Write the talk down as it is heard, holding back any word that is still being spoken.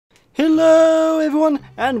Hello everyone,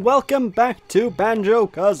 and welcome back to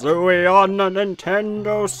Banjo-Kazooie on the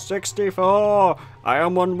Nintendo 64. I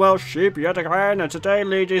am one Welsh sheep yet again, and today,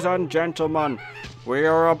 ladies and gentlemen, we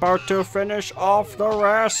are about to finish off the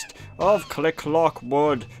rest of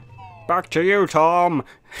Collectathon. Back to you, Tom.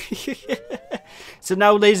 So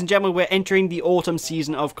now, ladies and gentlemen, we're entering the autumn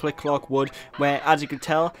season of Collectathon, where, as you can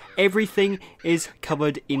tell, everything is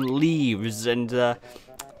covered in leaves, and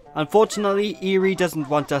unfortunately, Eerie doesn't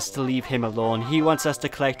want us to leave him alone. He wants us to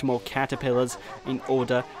collect more caterpillars in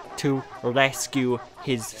order to rescue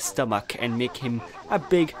his stomach and make him a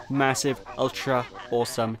big, massive, ultra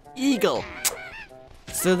awesome eagle.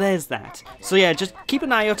 So there's that. So yeah, just keep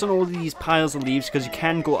an eye out on all these piles of leaves because you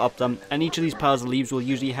can go up them, and each of these piles of leaves will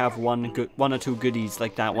usually have one or two goodies.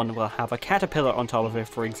 Like that one will have a caterpillar on top of it,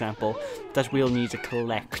 for example, that we'll need to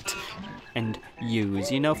collect and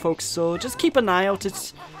use, you know, folks. So just keep an eye out.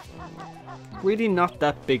 It's really not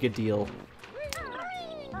that big a deal.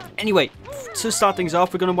 Anyway, to start things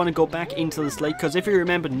off, we're going to want to go back into this lake, because if you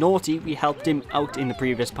remember Naughty, we helped him out in the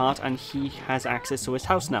previous part, and he has access to his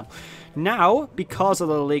house now. Now, because of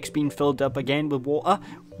the lakes being filled up again with water,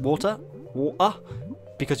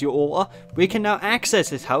 because you're water, we can now access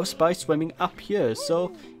his house by swimming up here.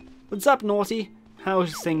 So, what's up, Naughty?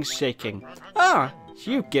 How's things shaking? Ah!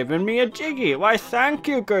 You've given me a jiggy. Why, thank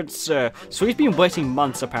you, good sir. So he's been waiting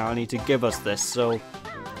months, apparently, to give us this, so...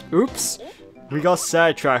 Oops. We got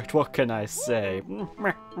sidetracked, what can I say? And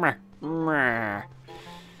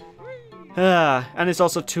there's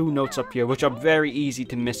also two notes up here, which are very easy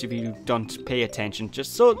to miss if you don't pay attention.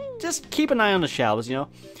 Just keep an eye on the shelves, you know?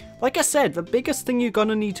 Like I said, the biggest thing you're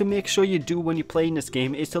gonna need to make sure you do when you're playing this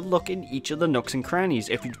game is to look in each of the nooks and crannies.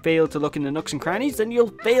 If you fail to look in the nooks and crannies, then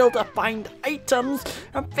you'll fail to find items.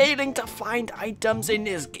 And failing to find items in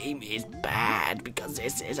this game is bad, because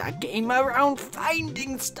this is a game around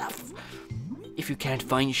finding stuff. If you can't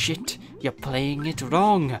find shit, you're playing it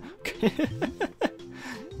wrong.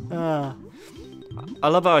 I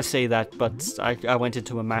love how I say that, but I went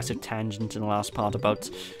into a massive tangent in the last part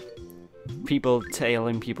about people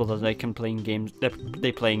telling people that they can play games,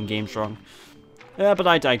 they're playing games wrong. But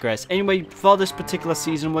I digress. Anyway, for this particular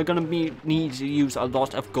season, we're going to need to use a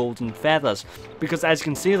lot of golden feathers, because as you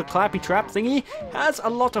can see, the clappy trap thingy has a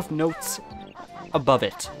lot of notes above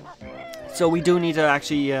it. So we do need to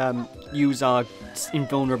actually use our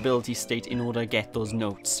invulnerability state in order to get those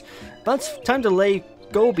notes. But time to lay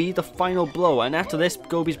Gobi the final blow, and after this,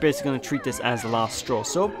 Gobi's basically going to treat this as the last straw.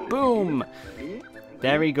 So boom!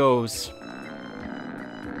 There he goes.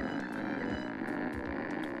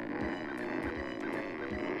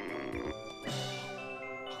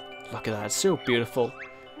 Look at that, it's so beautiful.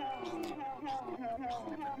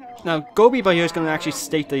 Now, Gobi by here is going to actually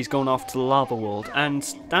state that he's going off to the lava world, and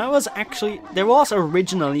that was actually, there was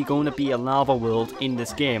originally going to be a lava world in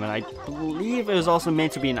this game, and I believe it was also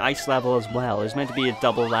meant to be an ice level as well. It was meant to be a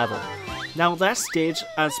double level. Now, that stage,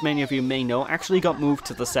 as many of you may know, actually got moved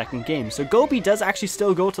to the second game. So Gobi does actually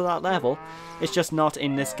still go to that level. It's just not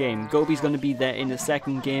in this game. Gobi's going to be there in the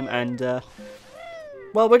second game, and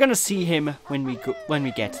well, we're going to see him when we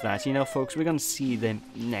get to that. You know, folks, we're going to see them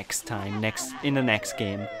next time, in the next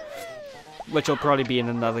game, which will probably be in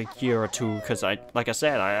another year or two. Because like I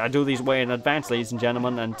said, I do these way in advance, ladies and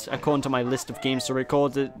gentlemen, and according to my list of games to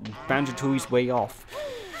record, the Banjo-Kazooie's way off.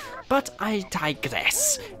 But I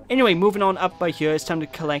digress. Anyway, moving on up by here, it's time to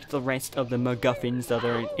collect the rest of the MacGuffins that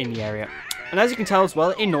are in the area. And as you can tell as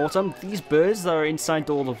well, in autumn, these birds that are inside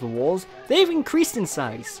all of the walls, they've increased in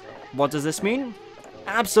size. What does this mean?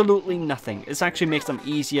 Absolutely nothing. This actually makes them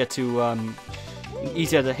easier to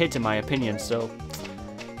hit, in my opinion. So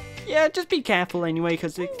yeah, just be careful anyway,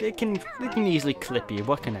 because they can easily clip you.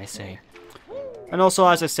 What can I say? And also,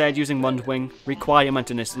 as I said, using one wing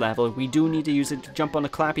requirement in this level, we do need to use it to jump on the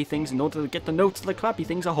clappy things in order to get the notes the clappy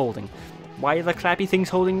things are holding. Why are the clappy things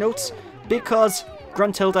holding notes? Because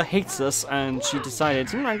Gruntilda hates us, and she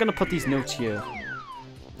decided, I'm going to put these notes here.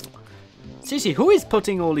 Seriously, who is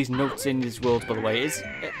putting all these notes in this world, by the way? Is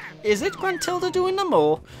it Gruntilda doing them,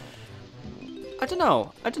 or... I don't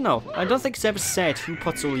know. I don't think it's ever said who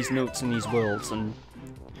puts all these notes in these worlds, and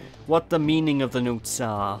what the meaning of the notes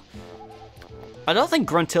are. I don't think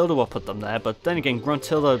Gruntilda will put them there, but then again,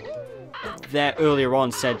 Gruntilda there earlier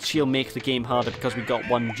on said she'll make the game harder because we got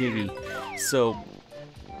one jiggy. So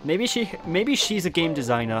maybe she's a game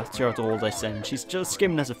designer throughout all this, and she's just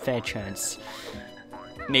giving us a fair chance.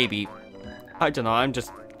 Maybe. I don't know, I'm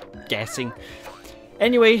just guessing.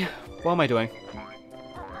 Anyway, what am I doing?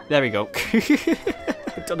 There we go.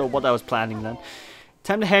 I don't know what I was planning then.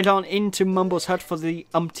 Time to head on into Mumbo's hut for the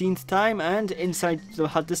umpteenth time, and inside the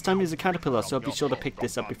hut this time is a caterpillar, so be sure to pick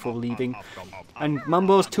this up before leaving. And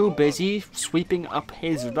Mumbo's too busy sweeping up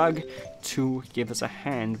his rug to give us a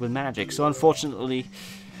hand with magic, so unfortunately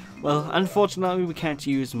we can't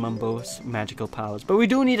use Mumbo's magical powers. But we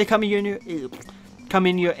do need to come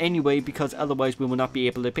in here anyway, because otherwise we will not be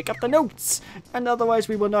able to pick up the notes, and otherwise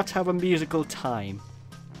we will not have a musical time.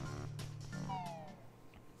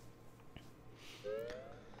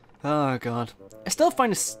 Oh god. I still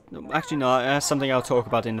find this... Actually no, that's something I'll talk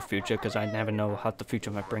about in the future, because I never know what the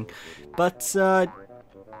future might bring. But, yeah,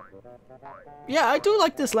 I do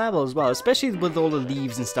like this level as well, especially with all the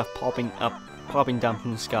leaves and stuff popping down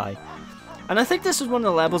from the sky. And I think this is one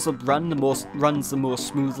of the levels that runs the most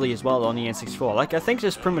smoothly as well on the N64. Like, I think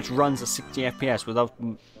this pretty much runs at 60 FPS without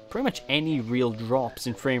pretty much any real drops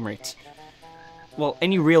in frame rate. Well,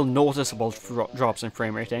 any real noticeable drops in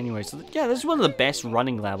frame rate anyway. So yeah, this is one of the best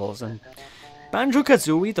running levels. And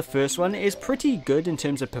Banjo-Kazooie, the first one, is pretty good in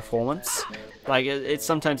terms of performance. Like, it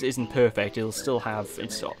sometimes isn't perfect. It'll still have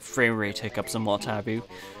its sort of frame rate hiccups and what have you.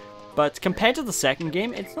 But compared to the second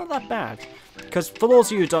game, it's not that bad. Because for those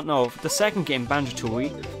of you who don't know, the second game,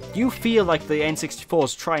 Banjo-Kazooie, you feel like the N64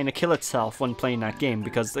 is trying to kill itself when playing that game.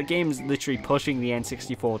 Because the game is literally pushing the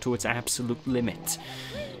N64 to its absolute limit.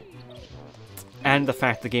 And the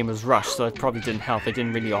fact the game was rushed, so it probably didn't help. They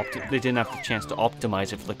didn't really they didn't have the chance to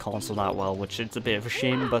optimize it for the console that well, which is a bit of a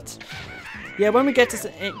shame. But yeah, when we get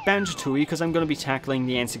to Banjo-Kazooie, because I'm going to be tackling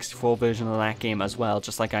the N64 version of that game as well,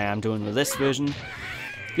 just like I am doing with this version,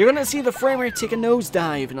 you're going to see the frame rate take a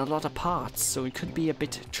nosedive in a lot of parts, so it could be a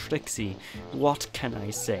bit tricksy. What can I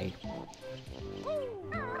say?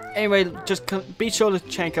 Anyway, just be sure to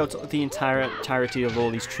check out the entirety of all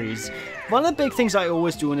these trees. One of the big things I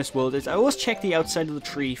always do in this world is I always check the outside of the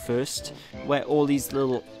tree first, where all these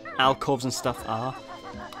little alcoves and stuff are.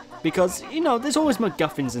 Because, you know, there's always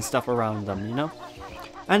MacGuffins and stuff around them, you know?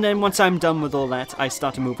 And then once I'm done with all that, I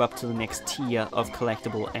start to move up to the next tier of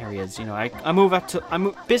collectible areas. You know, I move up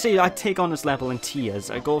to... basically, I take on this level in tiers.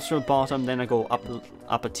 I go through the bottom, then I go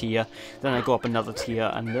up a tier, then I go up another tier,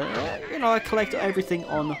 and, you know, I collect everything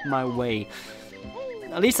on my way.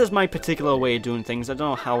 At least that's my particular way of doing things. I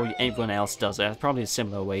don't know how everyone else does it. It's probably a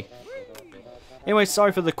similar way. Anyway,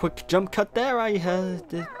 sorry for the quick jump cut there.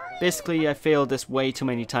 Basically, I failed this way too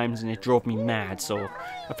many times and it drove me mad, so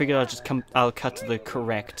I figured I'll cut to the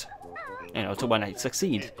correct, you know, to when I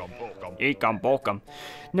succeed.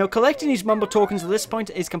 Now, collecting these Mumbo tokens at this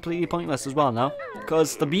point is completely pointless as well now,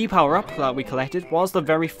 because the B power-up that we collected was the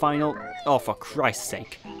very final... Oh, for Christ's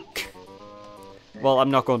sake. Well,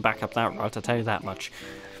 I'm not going back up that route, I'll tell you that much.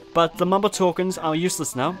 But the Mumbo tokens are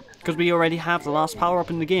useless now, because we already have the last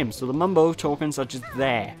power-up in the game, so the Mumbo tokens are just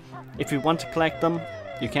there. If you want to collect them,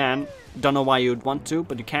 you can. Don't know why you would want to,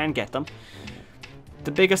 but you can get them.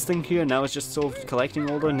 The biggest thing here now is just sort of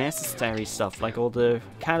collecting all the necessary stuff, like all the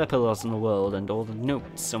caterpillars in the world and all the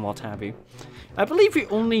notes and what have you. I believe we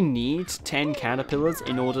only need 10 caterpillars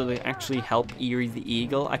in order to actually help Eerie the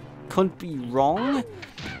Eagle. I could be wrong,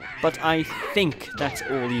 but I think that's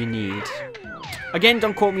all you need. Again,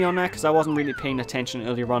 don't quote me on that, because I wasn't really paying attention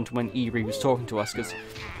earlier on to when Eerie was talking to us, because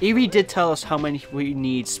Eerie did tell us how many we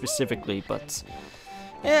need specifically, but...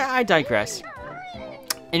 yeah, I digress.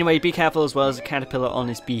 Anyway, be careful as well as a caterpillar on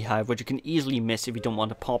this beehive, which you can easily miss if you don't want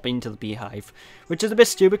to pop into the beehive. Which is a bit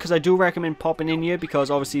stupid, because I do recommend popping in here, because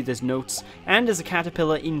obviously there's notes, and there's a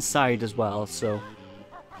caterpillar inside as well, so...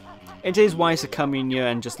 it is wise to come in here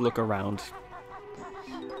and just look around.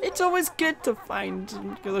 It's always good to find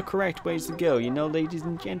the correct ways to go, you know, ladies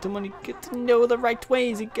and gentlemen. You get to know the right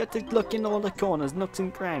ways, you get to look in all the corners, nooks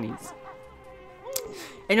and crannies.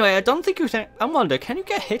 Anyway, I don't think you can... I wonder, can you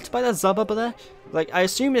get hit by that Zubba there? Like, I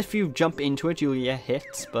assume if you jump into it, you'll get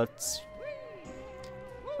hit, but...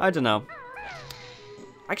 I don't know.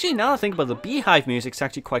 Actually, now that I think about it, the beehive music's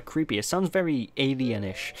actually quite creepy. It sounds very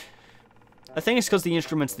alien-ish. I think it's because the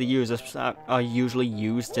instruments they use are usually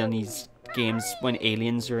used in these games when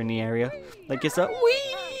aliens are in the area. Like, it's a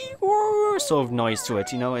wee sort of noise to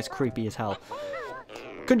it, you know? It's creepy as hell.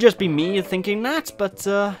 Could just be me thinking that, but...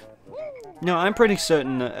 no, I'm pretty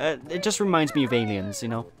certain it just reminds me of aliens, you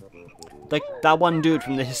know? Like, that one dude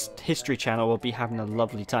from the History Channel will be having a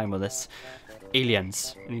lovely time with this.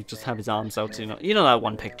 Aliens. And he just have his arms out, you know that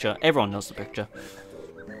one picture. Everyone knows the picture.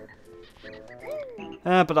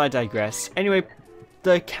 But I digress. Anyway,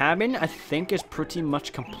 the cabin, I think, is pretty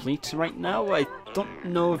much complete right now. I don't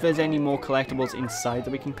know if there's any more collectibles inside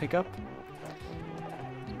that we can pick up.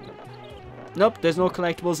 Nope, there's no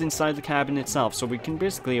collectibles inside the cabin itself, so we can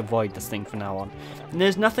basically avoid this thing from now on. And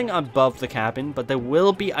there's nothing above the cabin, but there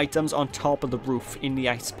will be items on top of the roof in the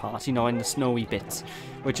ice part, you know, in the snowy bits,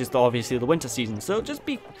 which is obviously the winter season. So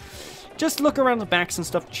just look around the backs and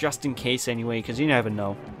stuff just in case anyway, because you never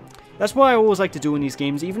know. That's what I always like to do in these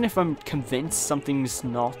games. Even if I'm convinced something's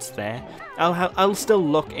not there, I'll still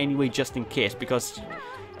look anyway just in case, because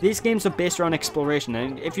these games are based around exploration,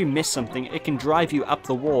 and if you miss something, it can drive you up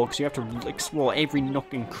the wall, because you have to explore every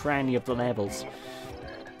nook and cranny of the levels.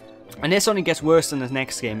 And this only gets worse in the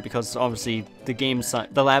next game, because obviously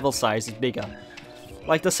the level size is bigger.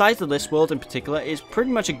 Like, the size of this world in particular is pretty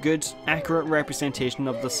much a good, accurate representation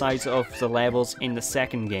of the size of the levels in the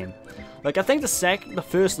second game. Like, I think the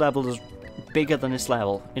first level is bigger than this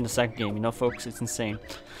level in the second game, you know, folks? It's insane.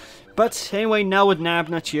 But anyway, now with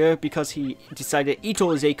Nabnut here, because he decided to eat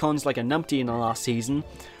all his acorns like a numpty in the last season,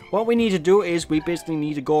 what we need to do is we basically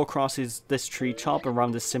need to go across this tree top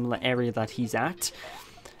around the similar area that he's at.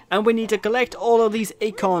 And we need to collect all of these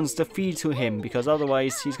acorns to feed to him, because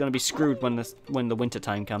otherwise he's going to be screwed when the winter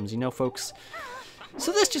time comes, you know, folks?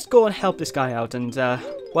 So let's just go and help this guy out, and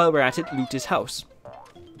while we're at it, loot his house.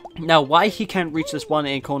 Now, why he can't reach this one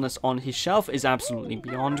acorn that's on his shelf is absolutely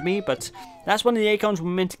beyond me, but that's one of the acorns we're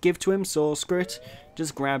meant to give to him, so screw it.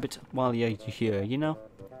 Just grab it while you're here, you know?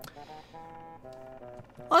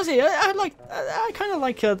 Honestly, I kind of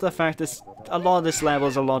like the fact that a lot of this level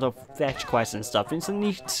is a lot of fetch quests and stuff. It's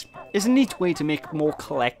a neat way to make more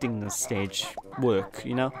collecting this stage work,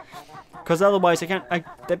 you know? Because otherwise, I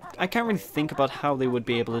can't really think about how they would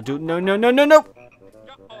be able to do. No!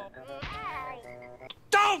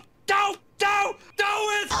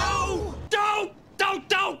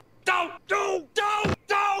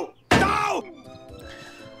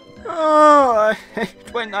 Oh, I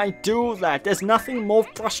hate when I do that. There's nothing more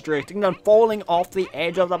frustrating than falling off the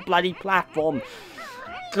edge of the bloody platform.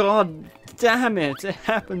 God damn it, it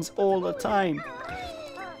happens all the time.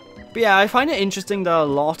 But yeah, I find it interesting that a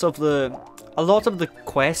lot of the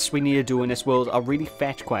quests we need to do in this world are really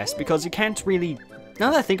fetch quests, because you can't really,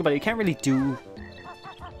 now that I think about it, you can't really do...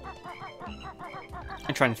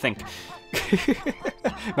 I'm trying to think.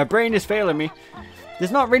 My brain is failing me.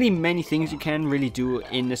 There's not really many things you can really do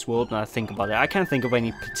in this world now I think about it. I can't think of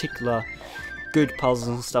any particular good puzzles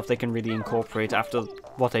and stuff they can really incorporate after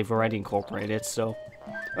what they've already incorporated, so...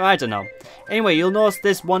 I don't know. Anyway, you'll notice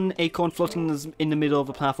there's one acorn floating in the middle of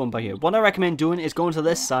the platform by here. What I recommend doing is going to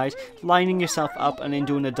this side, lining yourself up, and then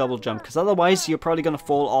doing a double jump, because otherwise you're probably going to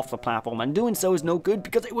fall off the platform, and doing so is no good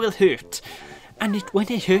because it will hurt. And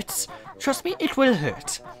when it hurts, trust me, it will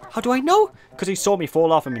hurt. How do I know? Because you saw me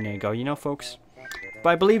fall off a minute ago, you know, folks? But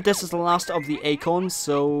I believe this is the last of the acorns,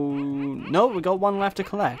 so... No, we got one left to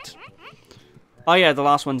collect. Oh yeah, the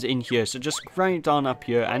last one's in here, so just grind on up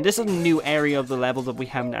here. And this is a new area of the level that we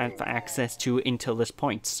haven't had access to until this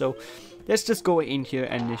point. So let's just go in here,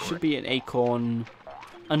 and there should be an acorn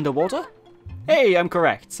underwater? Hey, I'm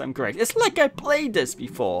correct, It's like I played this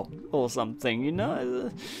before, or something, you know?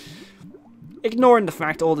 Ignoring the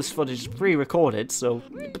fact all this footage is pre-recorded, so...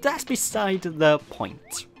 But that's beside the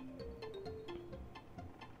point.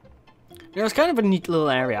 You know, it's kind of a neat little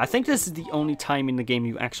area. I think this is the only time in the game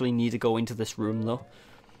you actually need to go into this room, though.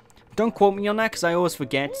 Don't quote me on that, because I always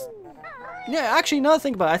forget. Yeah, actually, now I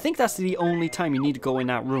think about it, I think that's the only time you need to go in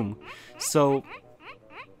that room. So...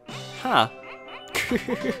 Huh.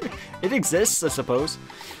 It exists, I suppose.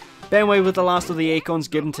 But anyway, with the last of the acorns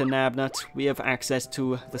given to Nabnut, we have access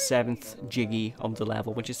to the 7th Jiggy of the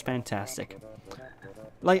level, which is fantastic.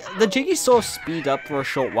 Like, the Jiggies sort of speed up for a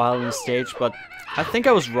short while in the stage, but I think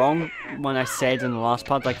I was wrong when I said in the last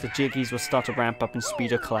part, like, the Jiggies will start to ramp up in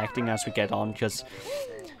speed of collecting as we get on, because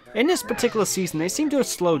in this particular season, they seem to have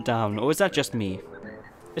slowed down, or is that just me?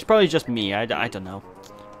 It's probably just me, I don't know.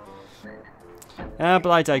 But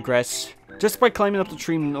I digress. Just by climbing up the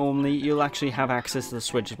tree normally, you'll actually have access to the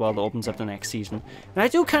switch as well that opens up the next season. And I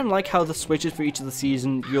do kind of like how the switches for each of the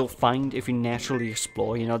season you'll find if you naturally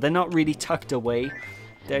explore, you know, they're not really tucked away.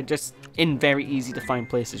 They're just in very easy to find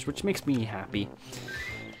places, which makes me happy.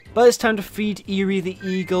 But it's time to feed Eerie the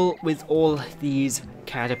eagle with all these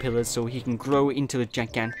caterpillars so he can grow into a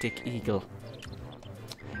gigantic eagle.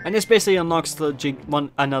 And this basically unlocks the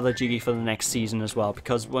another Jiggy for the next season as well,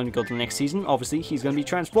 because when we go to the next season, obviously he's going to be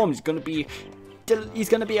transformed. He's going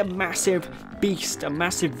to be a massive beast, a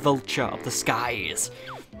massive vulture of the skies.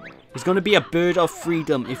 He's going to be a bird of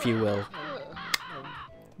freedom, if you will.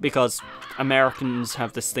 Because Americans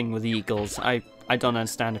have this thing with eagles. I don't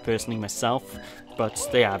understand it personally myself, but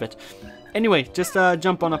they have it. Anyway, just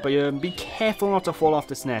jump on up here and be careful not to fall off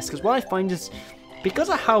this nest, because what I find is because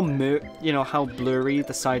of how how blurry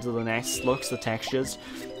the sides of the nest looks, the textures,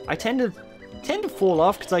 I tend to fall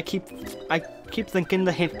off because I keep thinking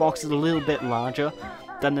the hitbox is a little bit larger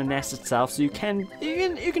than the nest itself. So you can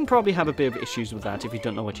probably have a bit of issues with that if you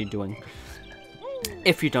don't know what you're doing.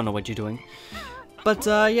 But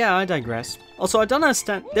yeah, I digress. Also, I don't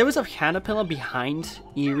understand. There was a caterpillar behind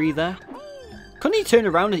Eerie there. Couldn't he turn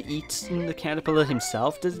around and eat the caterpillar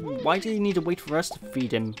himself? Why did he need to wait for us to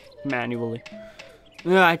feed him manually?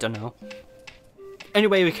 I don't know.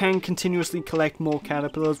 Anyway, we can continuously collect more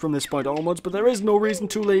caterpillars from this point onwards, but there is no reason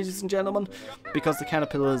to, ladies and gentlemen, because the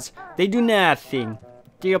caterpillars, they do nothing.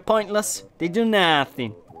 They are pointless. They do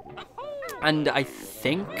nothing. And I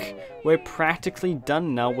think we're practically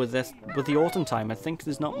done now with the autumn time. I think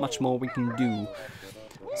there's not much more we can do.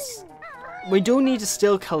 We do need to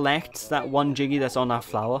still collect that one Jiggy that's on our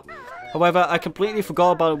flower. However, I completely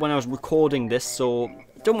forgot about it when I was recording this, so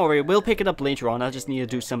don't worry, we'll pick it up later on. I just need to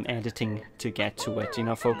do some editing to get to it,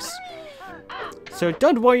 folks. So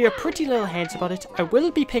don't worry your pretty little heads about it. I will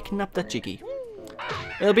be picking up that Jiggy.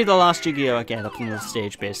 It'll be the last Jiggy I get up on the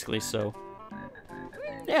stage, basically, so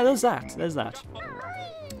yeah, there's that.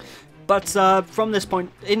 But from this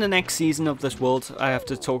point, in the next season of this world, I have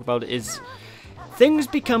to talk about is things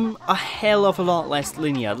become a hell of a lot less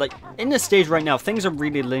linear. Like, in this stage right now, things are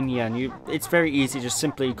really linear, and it's very easy to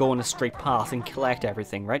simply go on a straight path and collect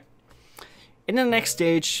everything, right? In the next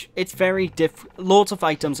stage, it's very loads of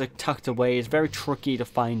items are tucked away, it's very tricky to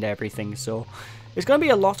find everything, so there's going to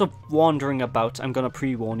be a lot of wandering about. I'm going to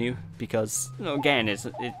pre-warn you, because, again,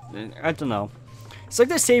 I don't know. It's like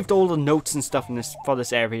they saved all the notes and stuff for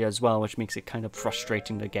this area as well, which makes it kind of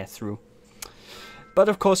frustrating to get through. But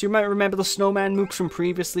of course, you might remember the snowman mooks from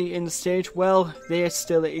previously in the stage. Well, they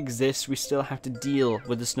still exist. We still have to deal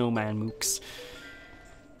with the snowman mooks.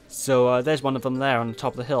 So there's one of them there on the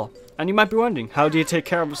top of the hill. And you might be wondering, how do you take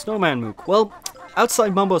care of a snowman mook? Well,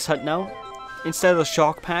 outside Mumbo's hut now, instead of the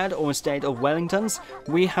shark pad or instead of Wellingtons,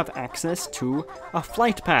 we have access to a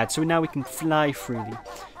flight pad. So now we can fly freely.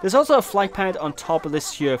 There's also a flight pad on top of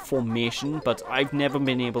this here formation, but I've never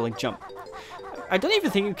been able to jump. I don't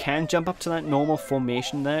even think you can jump up to that normal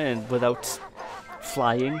formation there without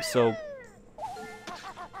flying, so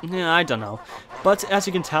yeah, I don't know. But as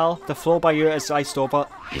you can tell, the floor by here is iced over,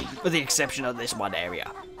 with the exception of this one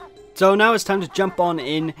area. So now it's time to jump on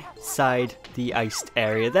inside the iced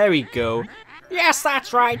area. There we go. Yes,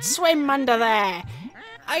 that's right, swim under there.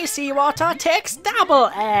 Icy water takes double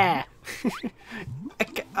air.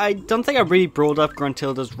 I don't think I really brought up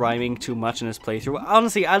Gruntilda's rhyming too much in this playthrough.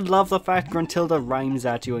 Honestly, I love the fact Gruntilda rhymes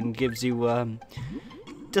at you and gives you,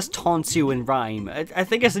 just taunts you in rhyme. I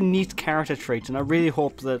think it's a neat character trait, and I really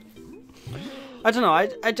hope that... I don't know,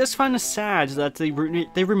 I just find it sad that they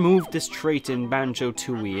removed this trait in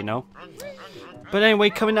Banjo-Kazooie, But anyway,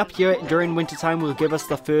 coming up here during wintertime will give us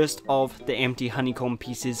the first of the empty honeycomb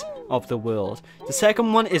pieces of the world. The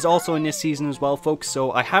second one is also in this season as well, folks,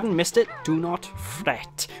 so I haven't missed it. Do not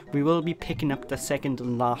fret. We will be picking up the second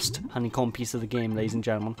and last honeycomb piece of the game, ladies and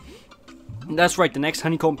gentlemen. That's right, the next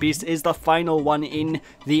honeycomb piece is the final one in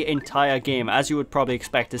the entire game. As you would probably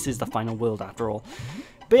expect, this is the final world after all.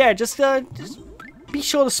 But yeah, just be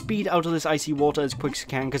sure to speed out of this icy water as quick as you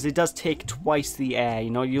can, because it does take twice the air,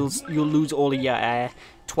 you'll lose all of your air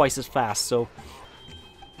twice as fast, so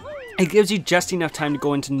it gives you just enough time to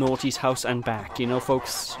go into Naughty's house and back,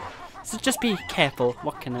 folks. So just be careful,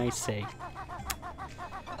 what can I say?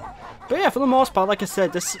 But yeah, for the most part, like I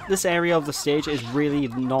said, this area of the stage is really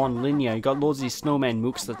non-linear. You got loads of these snowman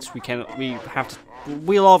mooks that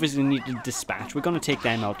we'll obviously need to dispatch. We're gonna take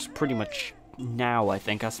them out pretty much now, I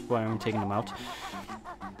think. That's why I'm taking them out.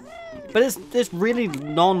 But it's really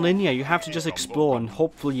non-linear. You have to just explore, and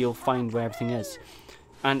hopefully you'll find where everything is.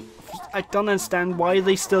 And I don't understand why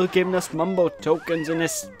they still giving us Mumbo tokens in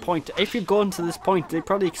this point. If you've gone to this point, they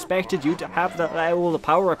probably expected you to have all the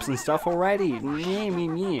power-ups and stuff already.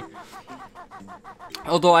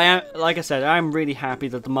 Although like I said, I'm really happy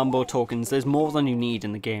that the Mumbo tokens, there's more than you need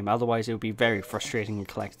in the game. Otherwise, it would be very frustrating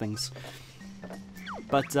to collect things.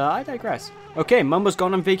 But I digress. Okay, Mumbo's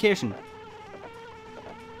gone on vacation.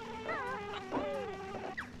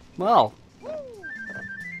 Well,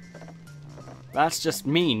 that's just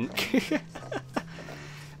mean.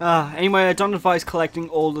 Anyway, I don't advise collecting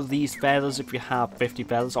all of these feathers if you have 50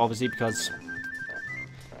 feathers, obviously, because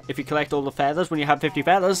if you collect all the feathers when you have 50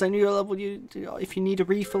 feathers, then if you need a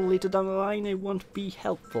refill later down the line, it won't be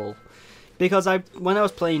helpful. Because when I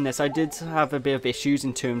was playing this, I did have a bit of issues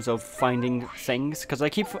in terms of finding things, because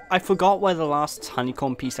I forgot where the last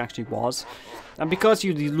honeycomb piece actually was. And because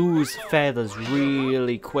you lose feathers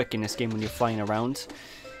really quick in this game when you're flying around,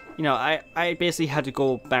 you know, I basically had to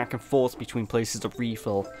go back and forth between places to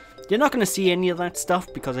refill. You're not going to see any of that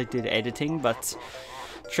stuff because I did editing, but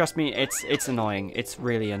trust me, it's annoying. It's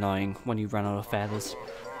really annoying when you run out of feathers.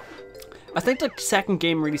 I think the second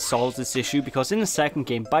game really solves this issue because in the second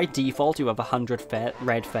game, by default, you have 100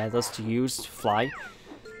 red feathers to use to fly.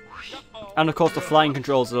 And of course, the flying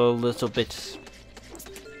controls are a little bit...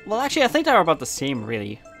 Well, actually, I think they're about the same,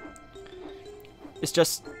 really. It's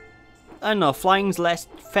just... I don't know, flying's less...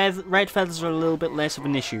 red feathers are a little bit less of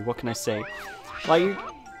an issue, what can I say? Like,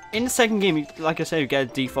 in the second game, like I said, you get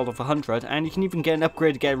a default of 100, and you can even get an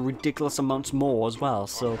upgrade to get ridiculous amounts more as well,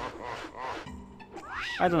 so...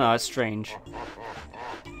 I don't know, it's strange.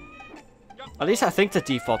 At least I think the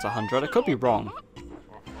default's 100, I could be wrong.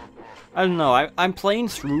 I don't know, I'm playing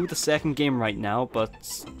through the second game right now, but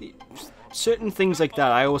certain things like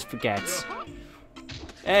that I always forget.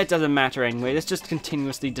 It doesn't matter anyway, let's just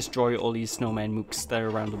continuously destroy all these snowman mooks that are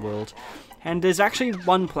around the world. And there's actually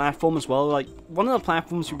one platform as well, like one of the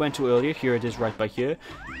platforms we went to earlier, here it is right by here.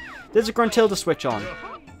 There's a Gruntilda switch on.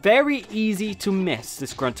 Very easy to miss,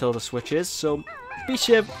 this Gruntilda switch is, so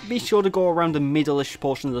be sure to go around the middle-ish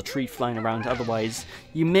portion of the tree flying around, otherwise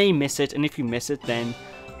you may miss it, and if you miss it then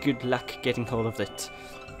good luck getting hold of it.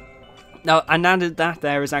 Now, and that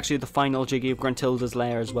there is actually the final Jiggy of Gruntilda's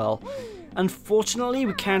lair as well. Unfortunately,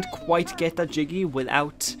 we can't quite get that Jiggy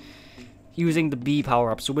without using the bee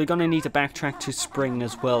power-up, so we're going to need to backtrack to spring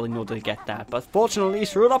as well in order to get that. But fortunately,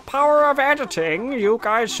 through the power of editing, you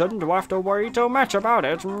guys shouldn't have to worry too much about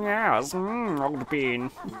it. Yes, old bean.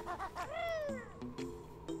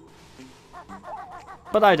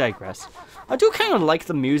 But I digress. I do kind of like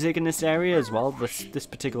the music in this area as well, this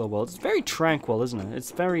particular world. It's very tranquil, isn't it?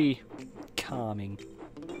 It's very calming.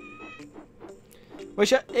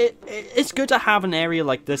 Which, it's good to have an area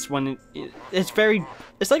like this when it's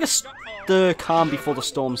like the calm before the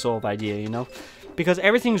storm sort of idea, you know? Because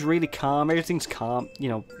everything's really calm, everything's calm, you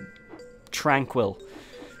know, tranquil.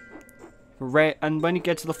 And when you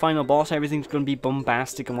get to the final boss, everything's going to be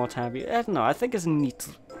bombastic and what have you. I don't know, I think it's neat.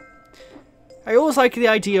 I always like the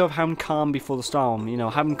idea of having calm before the storm, you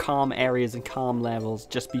know, having calm areas and calm levels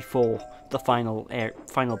just before the final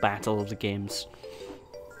battle of the games.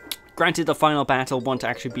 Granted, the final battle won't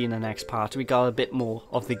actually be in the next part, we got a bit more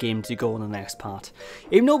of the game to go in the next part.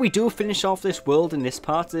 Even though we do finish off this world in this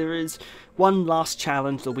part, there is one last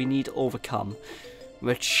challenge that we need to overcome,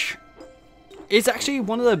 which is actually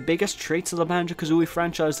one of the biggest traits of the Banjo-Kazooie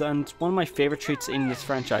franchise and one of my favourite traits in this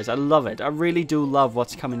franchise. I love it. I really do love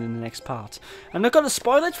what's coming in the next part. I'm not going to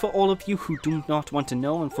spoil it for all of you who do not want to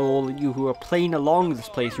know and for all of you who are playing along this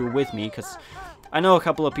playthrough with me, because I know a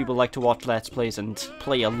couple of people like to watch Let's Plays and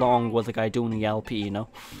play along with the guy doing the LP, you know.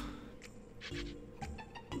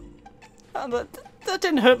 That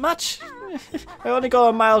didn't hurt much. I only got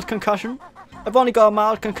a mild concussion. I've only got a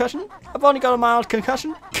mild concussion. I've only got a mild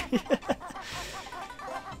concussion.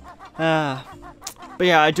 But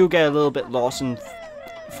yeah, I do get a little bit lost and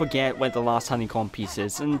forget where the last honeycomb piece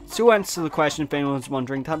is. And to answer the question, if anyone's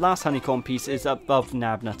wondering, that last honeycomb piece is above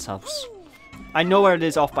Nabnut's house. I know where it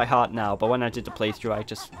is off by heart now, but when I did the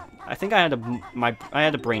playthrough, I think I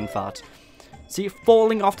had a brain fart. See,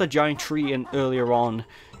 falling off the giant tree and earlier on,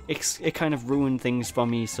 it kind of ruined things for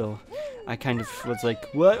me. So I kind of was like,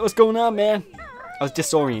 what's going on, man? I was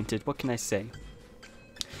disoriented. What can I say?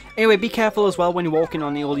 Anyway, be careful as well when you're walking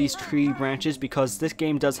on all these tree branches, because this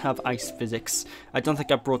game does have ice physics. I don't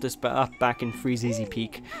think I brought this up back in Freeze Easy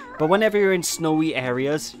Peak, but whenever you're in snowy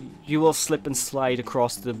areas, you will slip and slide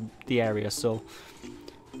across the area, so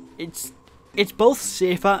it's both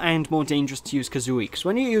safer and more dangerous to use Kazooie, because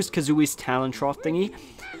when you use Kazooie's Talon Trot thingy,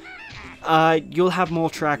 you'll have more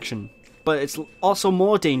traction, but it's also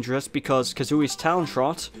more dangerous because Kazooie's Talon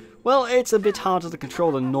Trot, well, it's a bit harder to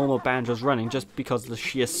control than normal Banjo's running, just because of the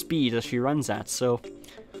sheer speed that she runs at, so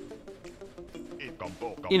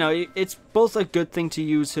you know, it's both a good thing to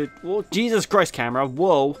use her. Whoa, Jesus Christ, camera,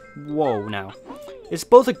 whoa now. It's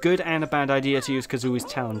both a good and a bad idea to use Kazooie's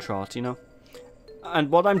Talon Trot, you know?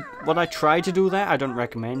 And what I try to do there, I don't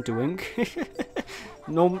recommend doing.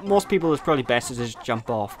 No, most people it's probably best to just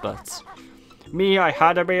jump off, but me, I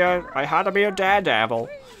had to be a daredevil.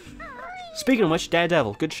 Speaking of which,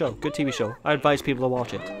 Daredevil, good show, good TV show. I advise people to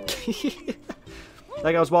watch it.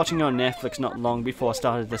 Like, I was watching it on Netflix not long before I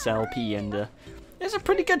started this LP, and it's a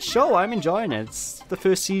pretty good show. I'm enjoying it. The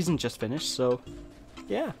first season just finished, so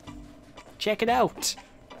yeah, check it out.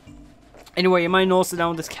 Anyway, you might notice that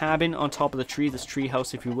now this cabin on top of the tree, this tree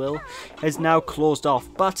house if you will, is now closed off,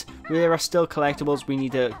 but there are still collectibles we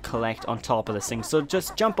need to collect on top of this thing. So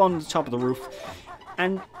just jump on the top of the roof,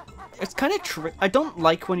 and it's kind of I don't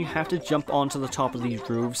like when you have to jump onto the top of these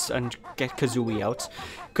roofs and get Kazooie out,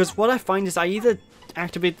 because what I find is I either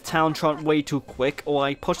activate the talon trot way too quick, or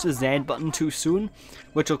I push the Z button too soon,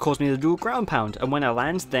 which will cause me to do a ground pound, and when I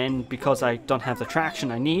land, then because I don't have the traction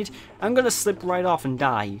I need, I'm gonna slip right off and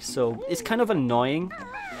die. So it's kind of annoying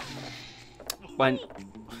when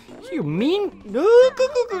you mean no.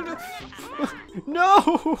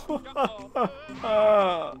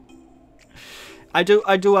 I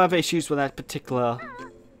do have issues with that particular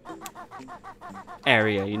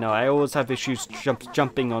area, you know. I always have issues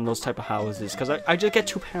jumping on those type of houses because I just get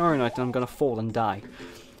too paranoid and I'm gonna fall and die.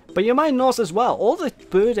 But you might notice as well, all the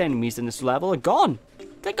bird enemies in this level are gone.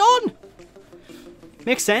 They're gone.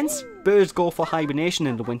 Makes sense. Birds go for hibernation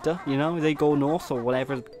in the winter, you know. They go north or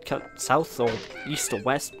whatever, south or east or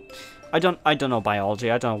west. I don't know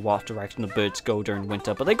biology. I don't know what direction the birds go during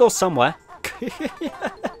winter, but they go somewhere.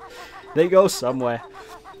 They go somewhere.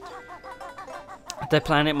 Their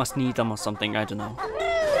planet must need them or something, I don't know.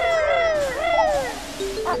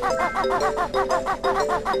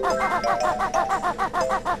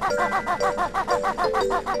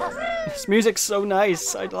 This music's so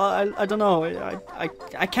nice. I don't know.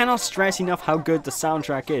 I cannot stress enough how good the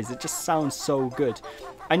soundtrack is. It just sounds so good.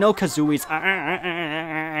 I know Kazooie's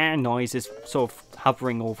noise is sort of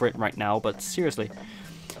hovering over it right now, but seriously.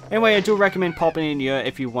 Anyway, I do recommend popping in here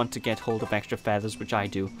if you want to get hold of extra feathers, which I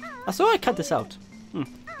do. I thought I cut this out.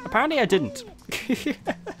 Apparently I didn't.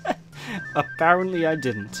 Apparently I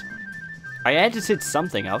didn't. I edited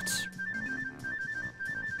something out.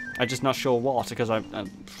 I'm just not sure what, because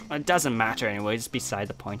it doesn't matter anyway, it's beside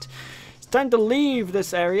the point. It's time to leave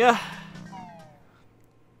this area.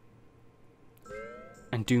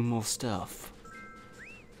 And do more stuff.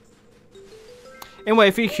 Anyway,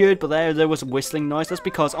 if you heard but there was a whistling noise, that's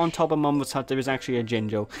because on top of Mumbo's hut there is actually a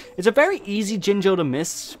Jinjo. It's a very easy Jinjo to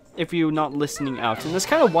miss if you're not listening out, and that's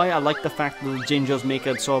kind of why I like the fact that the Jinjos make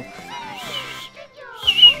a sort of...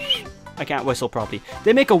 I can't whistle properly.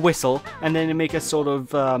 They make a whistle, and then they make a sort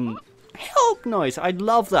of help noise. I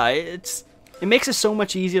love that. It makes it so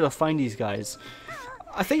much easier to find these guys.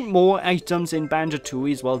 I think more items in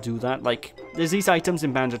Banjo-Tooie as well do that. Like, there's these items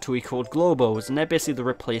in Banjo-Tooie called Globos, and they're basically the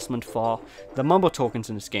replacement for the Mumbo tokens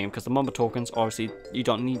in this game, because the Mumbo tokens, obviously, you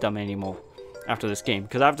don't need them anymore after this game.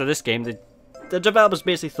 Because after this game, the developers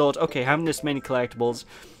basically thought, okay, having this many collectibles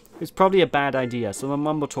is probably a bad idea, so the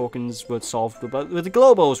Mumbo tokens were solved with the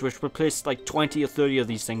Globos, which replaced like 20 or 30 of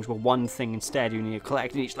these things with one thing instead you need to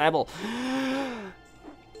collect in each level.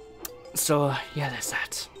 So, yeah, there's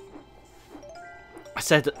that.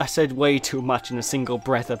 I said way too much in a single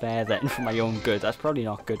breath of air then for my own good. That's probably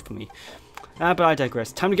not good for me. But I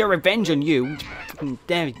digress. Time to get revenge on you.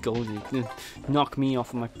 There we go. You knock me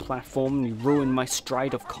off of my platform. You ruin my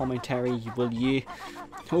stride of commentary, will ye?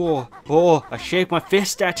 Oh, I shake my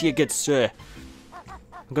fist at you, good sir.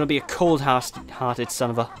 I'm gonna be a cold-hearted son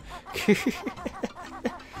of a...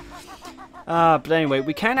 But anyway,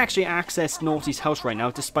 we can actually access Naughty's house right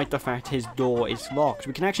now, despite the fact his door is locked.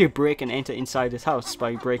 We can actually break and enter inside his house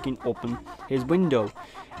by breaking open his window.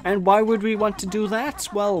 And why would we want to do that?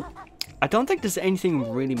 Well, I don't think there's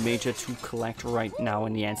anything really major to collect right now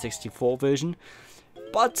in the N64 version.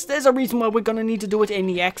 But there's a reason why we're going to need to do it in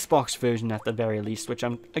the Xbox version at the very least, which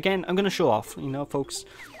I'm going to show off, you know, folks.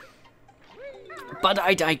 But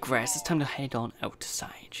I digress. It's time to head on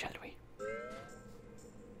outside, shall we?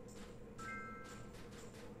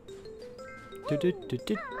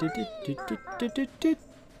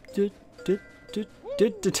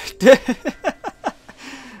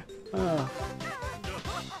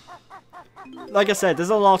 Like I said, there's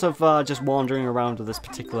a lot of just wandering around with this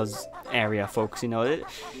particular area, folks. You know,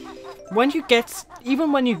 when you get,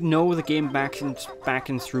 even when you know the game back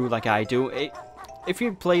and through like I do, if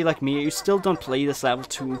you play like me, you still don't play this level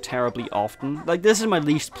too terribly often. Like, this is my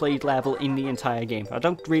least played level in the entire game. I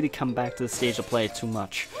don't really come back to the stage to play it too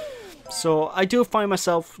much. So I do find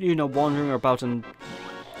myself, you know, wandering about and...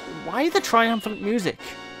 Why the triumphant music?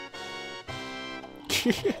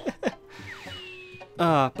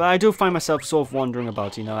 But I do find myself sort of wandering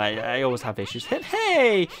about, you know, I always have issues.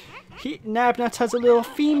 Hey! Nabnut has a little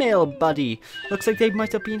female buddy. Looks like they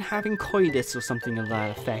might have been having coitus or something of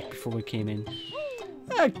that effect before we came in.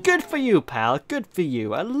 Good for you, pal. Good for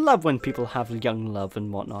you. I love when people have young love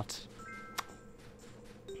and whatnot.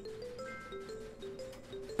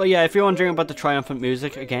 But yeah, if you're wondering about the triumphant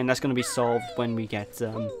music, again, that's going to be solved when we get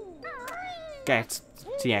the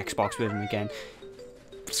Xbox version again.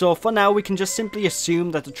 So for now, we can just simply assume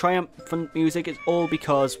that the triumphant music is all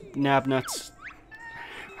because Nabnut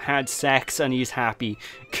had sex and he's happy.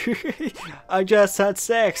 I just had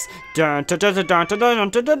sex. Dun dun dun dun dun dun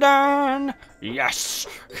dun dun dun. Yes.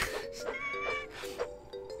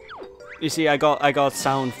 You see, I got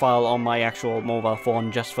sound file on my actual mobile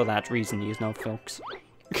phone just for that reason, you know, folks.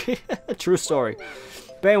 True story.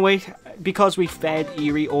 But anyway, because we fed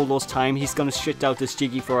Eerie all those time, he's gonna shit out this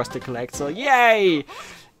Jiggy for us to collect. So yay!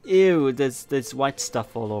 Ew, there's white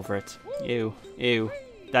stuff all over it. Ew, ew.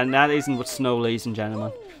 That isn't what snow, ladies and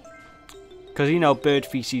gentlemen. Because, you know, bird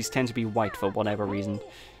feces tend to be white for whatever reason.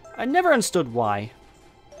 I never understood why.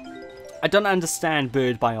 I don't understand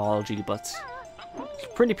bird biology, but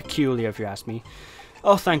it's pretty peculiar if you ask me.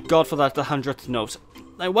 Oh, thank God for that, the 100th note.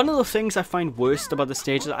 Like, one of the things I find worst about the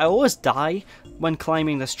stage is I always die when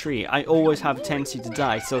climbing this tree. I always have a tendency to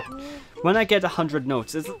die, so when I get 100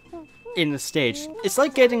 notes in the stage, it's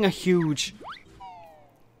like getting a huge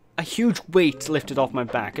weight lifted off my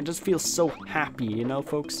back. I just feel so happy, you know,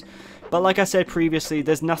 folks? But like I said previously,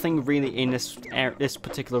 there's nothing really in this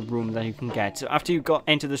particular room that you can get. So after you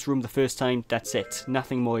enter this room the first time, that's it.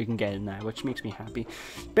 Nothing more you can get in there, which makes me happy.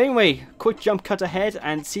 But anyway, quick jump cut ahead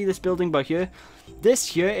and see this building by here. This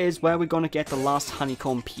here is where we're going to get the last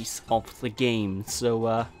honeycomb piece of the game.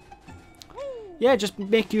 So, yeah, just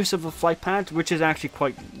make use of the flight pad, which is actually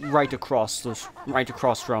quite right across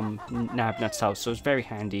from Nabnut's house, so it's very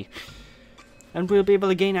handy. And we'll be able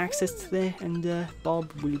to gain access to there, and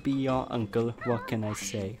Bob will be your uncle. What can I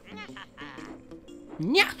say?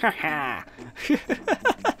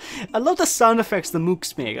 I love the sound effects the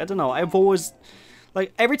mooks make. I don't know, I've always...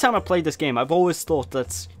 Like, every time I played this game, I've always thought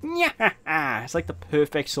that's... It's like the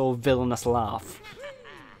perfect sort of villainous laugh.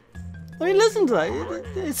 I mean, listen to that.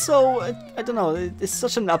 It's so... I don't know, it's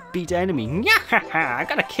such an upbeat enemy. I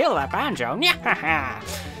gotta kill that Banjo.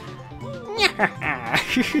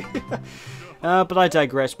 But I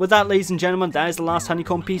digress. With that, ladies and gentlemen, that is the last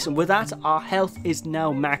honeycomb piece, and with that, our health is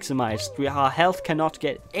now maximized. Our health cannot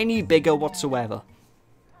get any bigger whatsoever.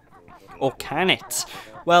 Or can it?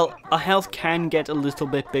 Well, our health can get a little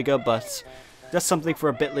bit bigger, but that's something for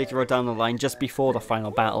a bit later down the line, just before the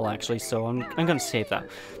final battle, actually, so I'm going to save that.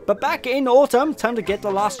 But back in autumn, time to get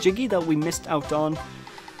the last Jiggy that we missed out on.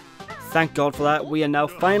 Thank God for that. We are now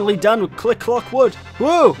finally done with Click Clock Wood.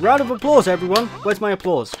 Whoa! Round of applause, everyone. Where's my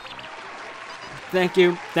applause? Thank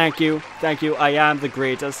you, thank you, thank you. I am the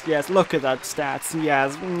greatest. Yes, look at that stats.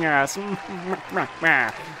 Yes, yes.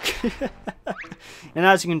 And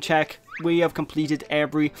as you can check, we have completed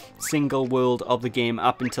every single world of the game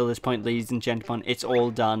up until this point, ladies and gentlemen. It's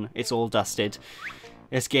all done. It's all dusted.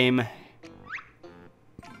 This game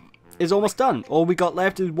is almost done. All we got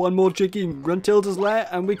left is one more Jiggy in Gruntilda's lair,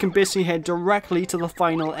 and we can basically head directly to the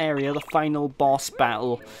final area, the final boss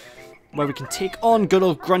battle, where we can take on good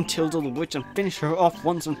old Gruntilda the Witch and finish her off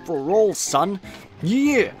once and for all, son.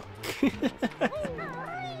 Yeah!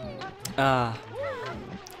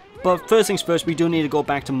 But first things first, we do need to go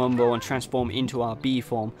back to Mumbo and transform into our bee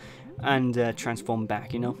form. And transform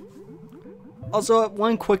back, you know. Also,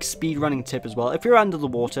 one quick speedrunning tip as well. If you're under the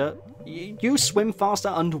water, you swim faster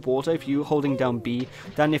underwater if you're holding down B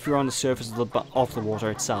than if you're on the surface of the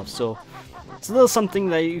water itself. So it's a little something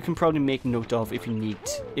that you can probably make note of if you need,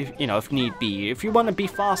 if need be. If you want to be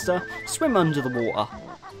faster, swim under the water.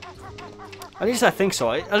 At least I think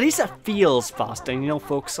so. At least it feels faster, you know,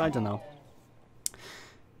 folks. I don't know.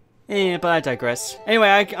 Yeah, but I digress. Anyway,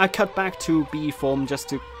 I cut back to B form just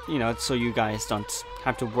to, you know, so you guys don't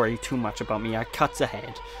have to worry too much about me. I cut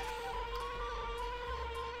ahead.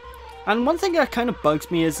 And one thing that kind of bugs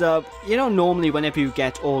me is, you know, normally whenever you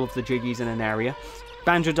get all of the Jiggies in an area,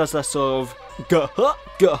 Banjo does that sort of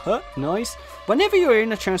gah-huh noise. Whenever you're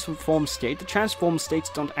in a transformed state, the transformed states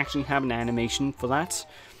don't actually have an animation for that.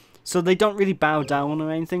 So they don't really bow down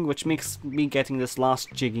or anything, which makes me getting this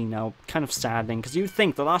last Jiggy now kind of saddening. Because you'd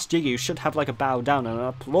think the last Jiggy should have like a bow down and an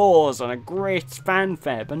applause and a great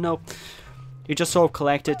fanfare, but no. You just sort of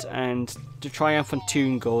collect it and the triumphant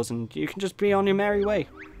tune goes and you can just be on your merry way.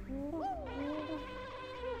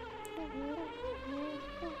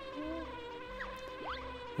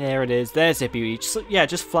 There it is, there's Zippy Beach. So yeah,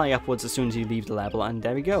 just fly upwards as soon as you leave the level and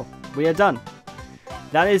there we go. We are done.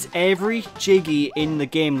 That is every Jiggy in the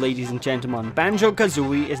game, ladies and gentlemen.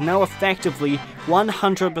 Banjo-Kazooie is now effectively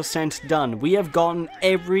 100% done. We have gotten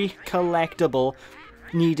every collectible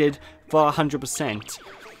needed for 100%.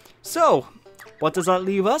 So, what does that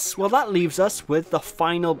leave us? Well, that leaves us with the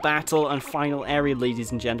final battle and final area,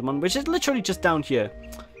 ladies and gentlemen, which is literally just down here.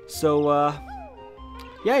 So,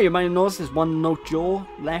 yeah, you might have noticed there's one note jaw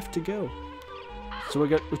left to go. So we're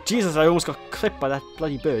going. Jesus, I almost got clipped by that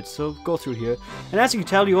bloody bird. So go through here, and as you can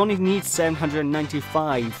tell, you only need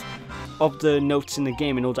 795 of the notes in the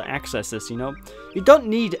game in order to access this, you know. You don't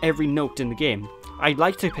need every note in the game. I'd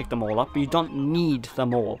like to pick them all up, but you don't need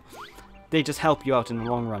them all. They just help you out in the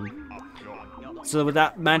long run. So with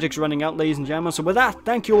that, magic's running out, ladies and gentlemen. So with that,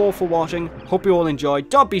 thank you all for watching. Hope you all enjoyed.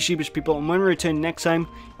 Don't be sheepish, people. And when we return next time,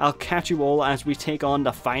 I'll catch you all as we take on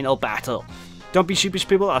the final battle. Don't be sheepish,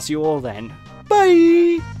 people. I'll see you all then.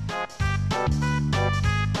 Bye!